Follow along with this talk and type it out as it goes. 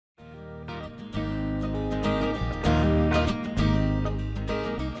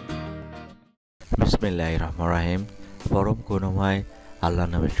বিসমিল্লাহির রহমানির রহিম। পরম করুণাময়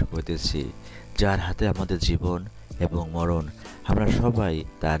আল্লাহর নামে শুরু করতেছি, যার হাতে আমাদের জীবন এবং মরণ। আমরা সবাই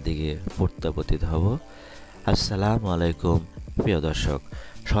তার দিকে প্রত্যাবর্তিত হব। আসসালামু আলাইকুম প্রিয় দর্শক,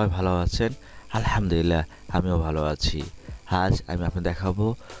 সবাই ভালো আছেন? আলহামদুলিল্লাহ, আমিও ভালো আছি। আজ আমি আপনাদের দেখাবো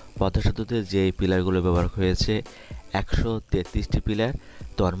পদ্মা সেতুতে যে পিলারগুলো ব্যবহার হয়েছে 133টি পিলার।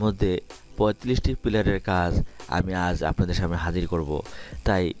 তার মধ্যে 35টি পিলারের কাজ আমি আজ আপনাদের সামনে হাজির করব,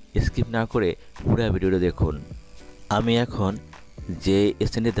 তাই স্কিপ না করে পুরো ভিডিওটা দেখুন। আমি এখন যে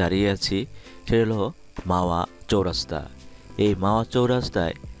স্থানে দাঁড়িয়ে আছি সেটা হলো মাওয়া চৌরাস্তা। এই মাওয়া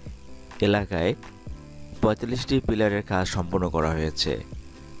চৌরাস্তায় এলাকায় 45টি পিলারের কাজ সম্পন্ন করা হয়েছে।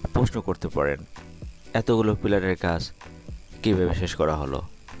 প্রশ্ন করতে পারেন, এতগুলো পিলারের কাজ কীভাবে শেষ করা হলো?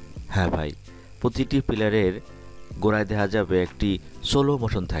 হ্যাঁ ভাই, প্রতিটি পিলারের গোড়ায় দেখা যাবে একটি স্লো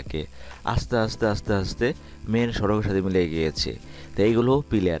মোশন থাকে, আস্তে আস্তে আস্তে আস্তে মেন সড়কের সাথে মিলে গিয়েছে। তো এইগুলো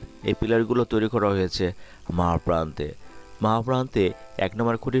পিলার, এই পিলারগুলো তৈরি করা হয়েছে মাওয়া প্রান্তে 1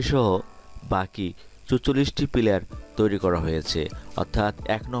 নম্বর খুঁটি সহ বাকি 44টি পিলার তৈরি করা হয়েছে, অর্থাৎ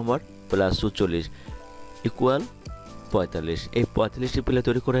 1 নম্বর প্লাস 44 ইকুয়াল 45। এই 45টি পিলার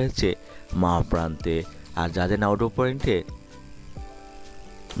তৈরি করা হয়েছে মাওয়া প্রান্তে। আর যাদের আউটার পয়েন্টে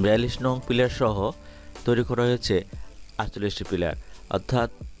 42 নং পিলার সহ তৈরি করা হয়েছে 48টি পিলার, অর্থাৎ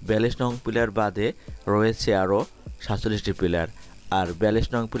 42 নং পিলার বাদে রয়েছে আরও 47টি পিলার, আর 42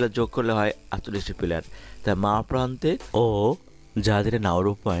 নং পিলার যোগ করলে হয় 48টি পিলার। তাই মাওয়া প্রান্তে ও যাদের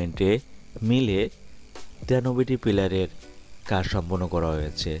নাউরু পয়েন্টে মিলে 93টি পিলারের কাজ সম্পন্ন করা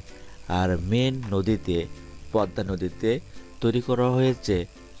হয়েছে। আর মেন নদীতে, পদ্মা নদীতে তৈরি করা হয়েছে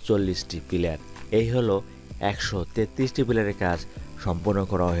 40টি পিলার। এই হলো 133টি পিলারের কাজ সম্পন্ন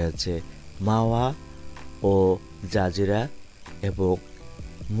করা হয়েছে মাওয়া ও জাজিরা এবং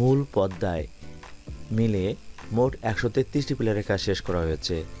মূল পদ্মায় মিলে মোট 133টি পিলারের কাজ শেষ করা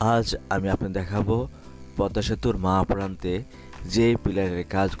হয়েছে। আজ আমি আপনাদের দেখাবো পদ্মা সেতুর মাওয়া প্রান্তে যে পিলারের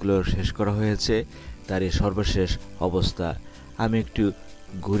কাজগুলো শেষ করা হয়েছে তার এই সর্বশেষ অবস্থা। আমি একটু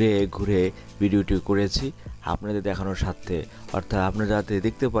ঘুরে ঘুরে ভিডিওটি করেছি আপনাদের দেখানোর স্বার্থে, অর্থাৎ আপনারা যাতে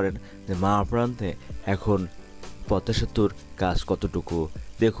দেখতে পারেন যে মাওয়া প্রান্তে এখন পদ্মা সেতুর কাজ কতটুকু।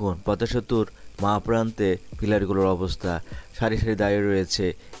 দেখুন, পদ্মা সেতুর মাওয়া প্রান্তে পিলারগুলোর অবস্থা, সারি সারি দাঁড়িয়ে রয়েছে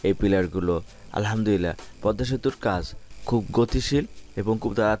এই পিলারগুলো। আলহামদুলিল্লাহ, পদ্মা সেতুর কাজ খুব গতিশীল এবং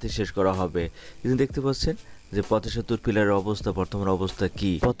খুব তাড়াতাড়ি শেষ করা হবে। কিন্তু দেখতে পাচ্ছেন যে পদ্মা সেতুর পিলারের অবস্থা, বর্তমান অবস্থা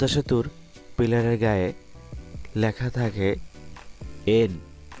কি। পদ্মা সেতুর পিলারের গায়ে লেখা থাকে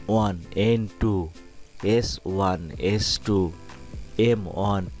N1, N2, S1, S2,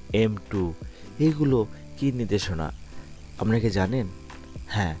 M1, M2। এইগুলো কি নির্দেশনা আপনারা কি জানেন?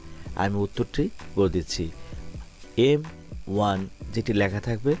 হ্যাঁ, আমি উত্তরটি বলে দিচ্ছি। M1 যেটি লেখা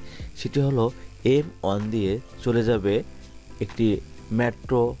থাকবে সেটি হলো M1 দিয়ে চলে যাবে একটি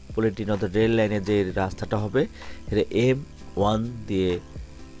মেট্রোপলিটন অর্থাৎ রেল লাইনের যে রাস্তাটা হবে সেটা M1 দিয়ে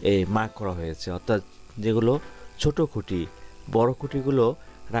মার্ক করা হয়েছে, অর্থাৎ যেগুলো ছোট খুঁটি, বড় খুঁটিগুলো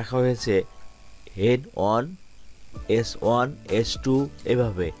রাখা হয়েছে N1, S1, S2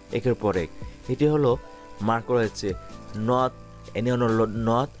 এভাবে একের পর এক। এটি হলো মার্ক করা হয়েছে নর্থ, এনে হলো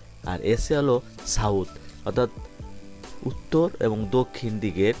নর্থ, আর এসে হলো সাউথ, অর্থাৎ উত্তর এবং দক্ষিণ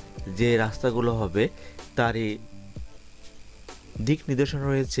দিকের যে রাস্তাগুলো হবে তারই দিক নির্দেশনা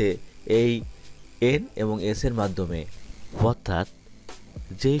রয়েছে এই এন এবং এস এর মাধ্যমে। অর্থাৎ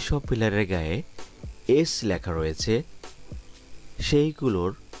যেই সব পিলারের গায়ে এস লেখা রয়েছে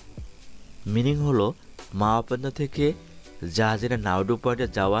সেইগুলোর মিনিং হলো মাওয়া প্রান্ত থেকে জাহাজের নাউডু পয়েন্টে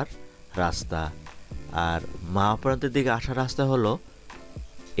যাওয়ার রাস্তা, আর মাওয়া প্রান্তের দিকে আসার রাস্তা হলো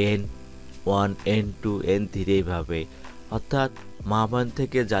N1, N2, N3 এইভাবে। অর্থাৎ মাওয়া প্রান্ত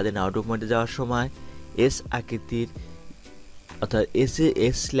থেকে যাদের নাউডু পয়েন্টে যাওয়ার সময় এস আকৃতির অর্থাৎ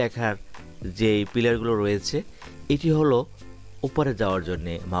এস লেখার যে পিলারগুলো রয়েছে এটি হলো উপরে যাওয়ার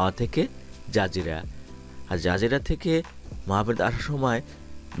জন্যে মাওয়া থেকে জাজিরা, আর জাজিরা থেকে মাওয়া প্রান্তে আসার সময়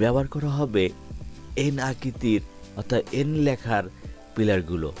ব্যবহার করা হবে এন আকৃতির অর্থাৎ এন লেখার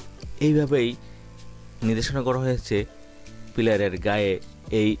পিলারগুলো। এইভাবেই নির্দেশনা করা হয়েছে পিলারের গায়ে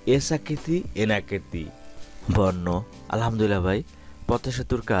এই এস আকৃতি, এন আকৃতি বর্ণ। আলহামদুলিল্লাহ ভাই, পদ্মা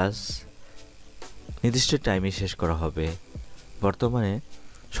সেতুর কাজ নির্দিষ্ট টাইমে শেষ করা হবে। বর্তমানে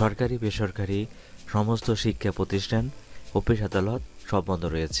সরকারি বেসরকারি সমস্ত শিক্ষা প্রতিষ্ঠান, অফিস আদালত সব বন্ধ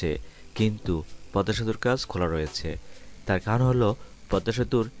রয়েছে, কিন্তু পদ্মা সেতুর কাজ খোলা রয়েছে। তার কারণ হলো পদ্মা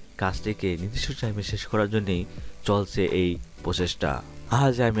সেতুর কাজটিকে নির্দিষ্ট টাইমে শেষ করার জন্যই চলছে এই প্রচেষ্টা।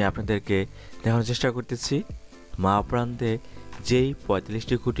 আজ আমি আপনাদেরকে দেখানোর চেষ্টা করতেছি মাওয়া প্রান্তে যেই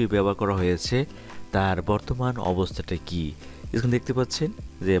 45টি খুঁটি ব্যবহার করা হয়েছে তার বর্তমান অবস্থাটা কি। এখন দেখতে পাচ্ছেন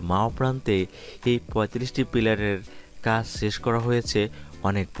যে মাওয়া প্রান্তে এই 45টি পিলারের কাজ শেষ করা হয়েছে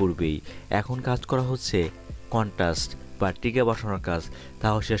অনেক পূর্বেই। এখন কাজ করা হচ্ছে কন্ট্রাস্ট বা টিকে বসানোর কাজ,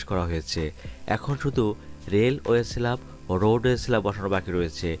 তাও শেষ করা হয়েছে। এখন শুধু রেলওয়ে স্ল্যাব ও রোডওয়ে স্ল্যাব বসানো বাকি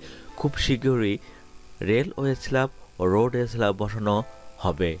রয়েছে। খুব শীঘ্রই রেলওয়ে স্ল্যাব ও রোডওয়ে স্ল্যাব বসানো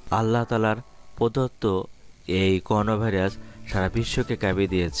হবে। আল্লাহ তাআলার প্রদত্ত এই করোনা ভাইরাস সারা বিশ্বকে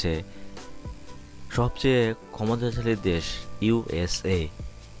কাঁপিয়ে দিয়েছে। সবচেয়ে ক্ষমতাশালী দেশ USA,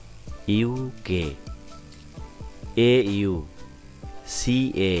 UK, EU,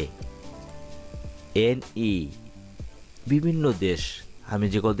 CA, NE, বিভিন্ন দেশ, আমি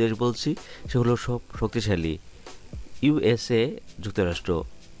যে কত দেশ বলছি সেগুলো সব শক্তিশালী। ইউএসএ যুক্তরাষ্ট্র,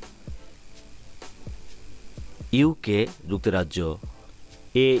 ইউকে যুক্তরাজ্য,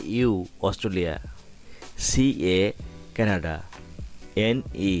 EU Australia, CA Canada,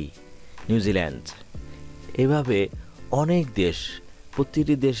 NE New Zealand. এভাবে অনেক দেশ,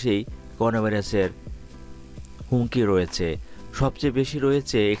 প্রতিটি দেশেই করোনা ভাইরাসের হুমকি রয়েছে। সবচেয়ে বেশি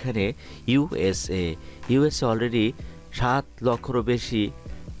রয়েছে এখানে ইউএসএ। ইউএসএ অলরেডি 7 লক্ষেরও বেশি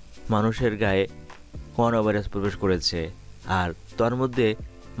মানুষের গায়ে করোনা ভাইরাস প্রবেশ করেছে, আর তার মধ্যে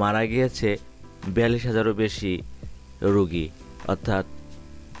মারা গিয়েছে 42,000-এরও বেশি রোগী, অর্থাৎ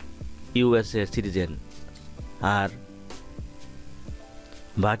ইউএসএ সিটিজেন। আর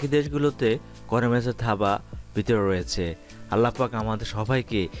বাকি দেশগুলোতে করোনা ভাইরাসের থাবা ভিতরে রয়েছে। আল্লাহ পাক আমাদের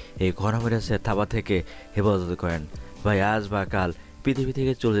সবাইকে এই করোনা ভাইরাসের থাবা থেকে হেফাজত করেন। ভাই, আজ বা কাল পৃথিবী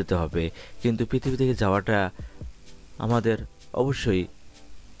থেকে চলে যেতে হবে, কিন্তু পৃথিবী থেকে যাওয়াটা আমাদের অবশ্যই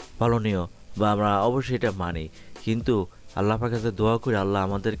পালনীয়, বা আমরা অবশ্যই এটা মানি। কিন্তু আল্লাহ পাকের কাছে দোয়া করি, আল্লাহ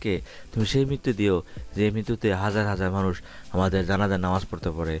আমাদেরকে তুমি সেই মৃত্যু দিও যে মৃত্যুতে হাজার হাজার মানুষ আমাদের জানাজার নামাজ পড়তে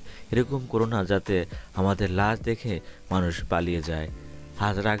পারে। এরকম করো না যাতে আমাদের লাশ দেখে মানুষ পালিয়ে যায়।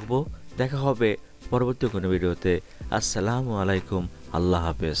 আজ রাখবো, দেখা হবে পরবর্তী কোনো ভিডিওতে। আসসালামু আলাইকুম, আল্লাহ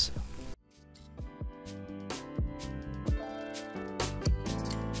হাফেজ।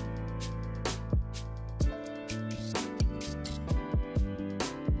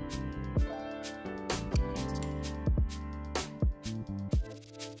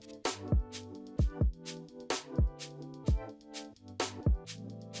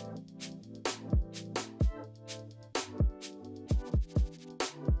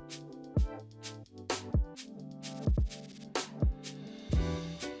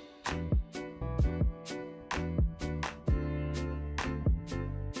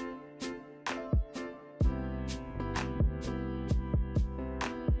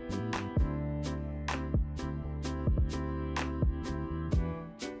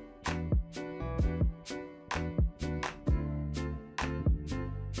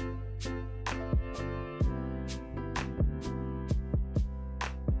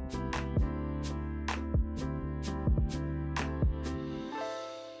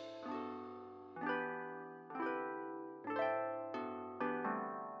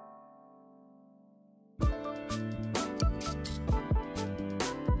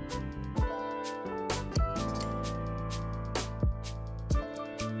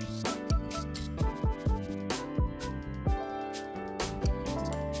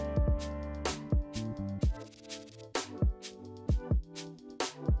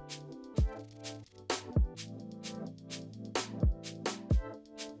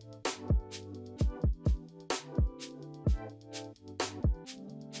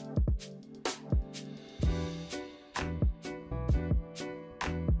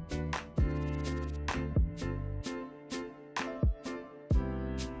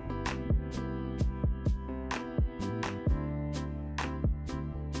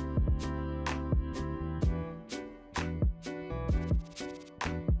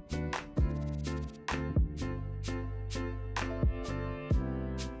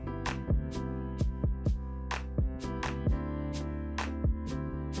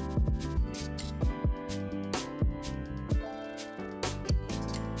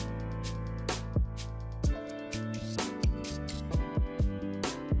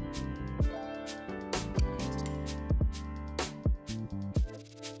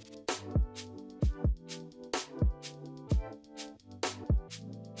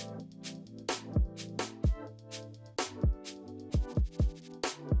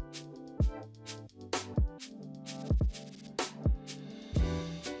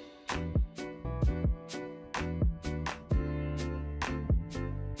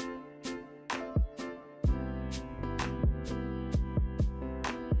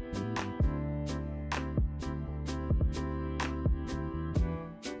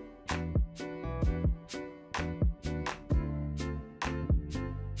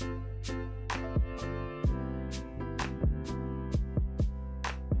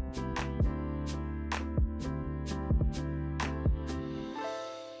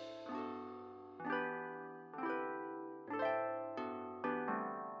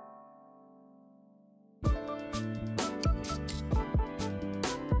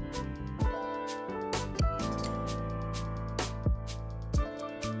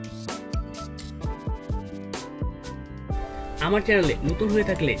 আমার চ্যানেলে নতুন হয়ে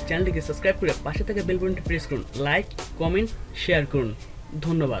থাকলে চ্যানেলটিকে সাবস্ক্রাইব করে পাশে থাকা বেল বাটনটি প্রেস করুন। লাইক, কমেন্ট, শেয়ার করুন।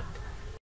 ধন্যবাদ।